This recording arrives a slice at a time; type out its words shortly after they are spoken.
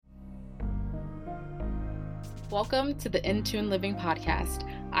Welcome to the In Tune Living podcast.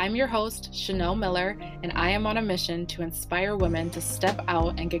 I'm your host, Chanel Miller, and I am on a mission to inspire women to step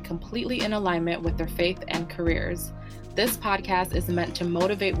out and get completely in alignment with their faith and careers. This podcast is meant to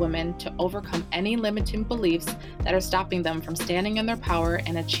motivate women to overcome any limiting beliefs that are stopping them from standing in their power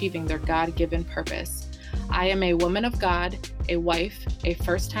and achieving their God-given purpose. I am a woman of God, a wife, a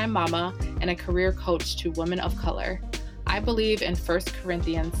first-time mama, and a career coach to women of color. I believe in 1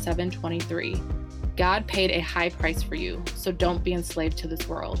 Corinthians 7:23. God paid a high price for you, so don't be enslaved to this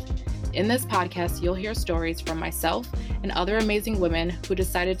world. In this podcast, you'll hear stories from myself and other amazing women who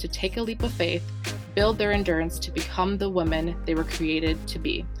decided to take a leap of faith, build their endurance to become the women they were created to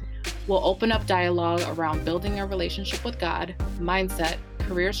be. We'll open up dialogue around building a relationship with God, mindset,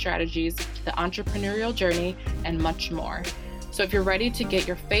 career strategies, the entrepreneurial journey, and much more. So if you're ready to get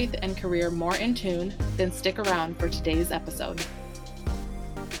your faith and career more in tune, then stick around for today's episode.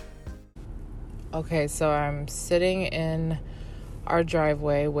 Okay, so I'm sitting in our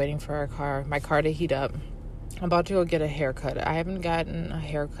driveway waiting for my car to heat up. I'm about to go get a haircut. I haven't gotten a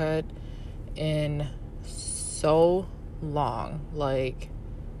haircut in so long. Like,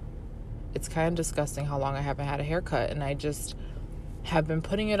 it's kind of disgusting how long I haven't had a haircut, and I just have been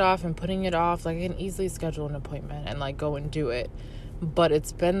putting it off. Like, I can easily schedule an appointment and like go and do it, but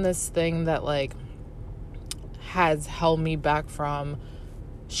it's been this thing that like has held me back from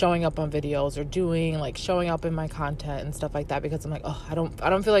showing up on videos or showing up in my content and stuff like that, because I'm like, I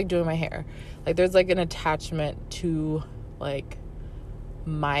don't feel like doing my hair. Like, there's like an attachment to like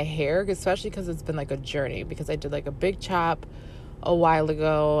my hair, especially because it's been like a journey, because I did like a big chop a while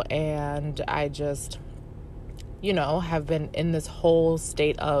ago, and I just, have been in this whole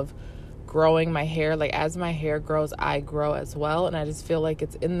state of growing my hair. Like, as my hair grows, I grow as well, and I just feel like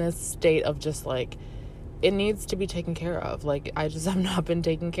it's in this state of just like, it needs to be taken care of. Like, I just have not been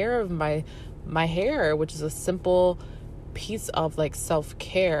taking care of my hair, which is a simple piece of like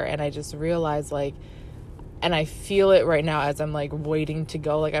self-care. And I just realized and I feel it right now as I'm like waiting to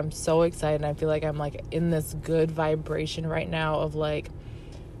go. Like, I'm so excited. I feel like I'm like in this good vibration right now of like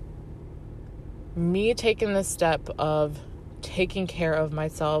me taking the step of taking care of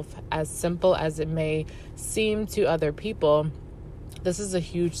myself, as simple as it may seem to other people. This is a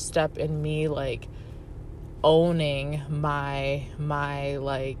huge step in me like owning my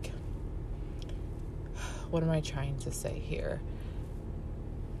like, what am I trying to say here?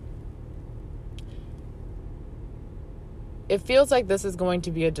 It feels like this is going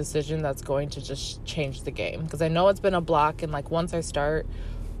to be a decision that's going to just change the game, because I know it's been a block, and like once I start,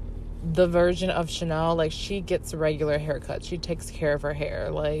 the version of Chanel, like, she gets regular haircuts, she takes care of her hair.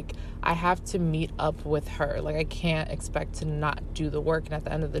 Like, I have to meet up with her. Like, I can't expect to not do the work. And at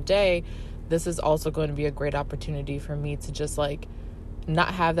the end of the day, this is also going to be a great opportunity for me to just like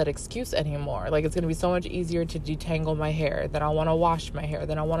not have that excuse anymore. Like, it's going to be so much easier to detangle my hair, then I want to wash my hair,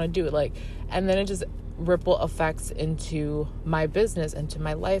 then I want to do it, like, and then it just ripple effects into my business, into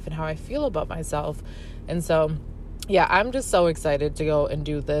my life, and how I feel about myself. And so yeah, I'm just so excited to go and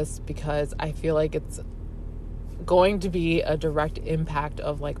do this, because I feel like it's going to be a direct impact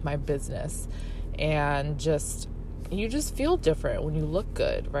of like my business, and just, you just feel different when you look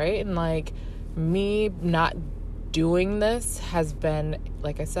good, right? And like, me not doing this has been,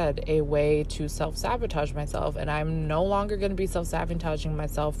 like I said, a way to self-sabotage myself, and I'm no longer going to be self-sabotaging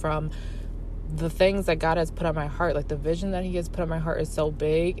myself from the things that God has put on my heart. Like, the vision that he has put on my heart is so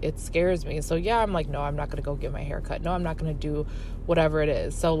big, it scares me. So yeah, I'm like, no, I'm not going to go get my hair cut. No, I'm not going to do whatever it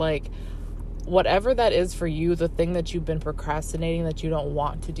is. So like, whatever that is for you, the thing that you've been procrastinating, that you don't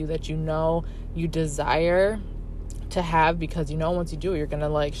want to do, that you desire to have, because once you do it, you're going to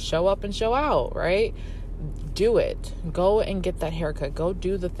like show up and show out, right? Do it. Go and get that haircut. Go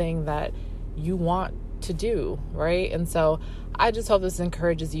do the thing that you want to do, right? And so I just hope this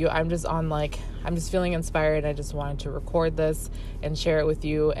encourages you. I'm just feeling inspired. I just wanted to record this and share it with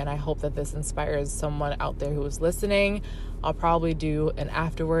you, and I hope that this inspires someone out there who is listening. I'll probably do an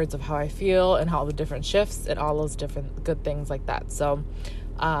afterwards of how I feel and all the different shifts and all those different good things like that. So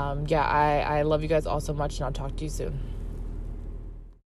I love you guys all so much, and I'll talk to you soon.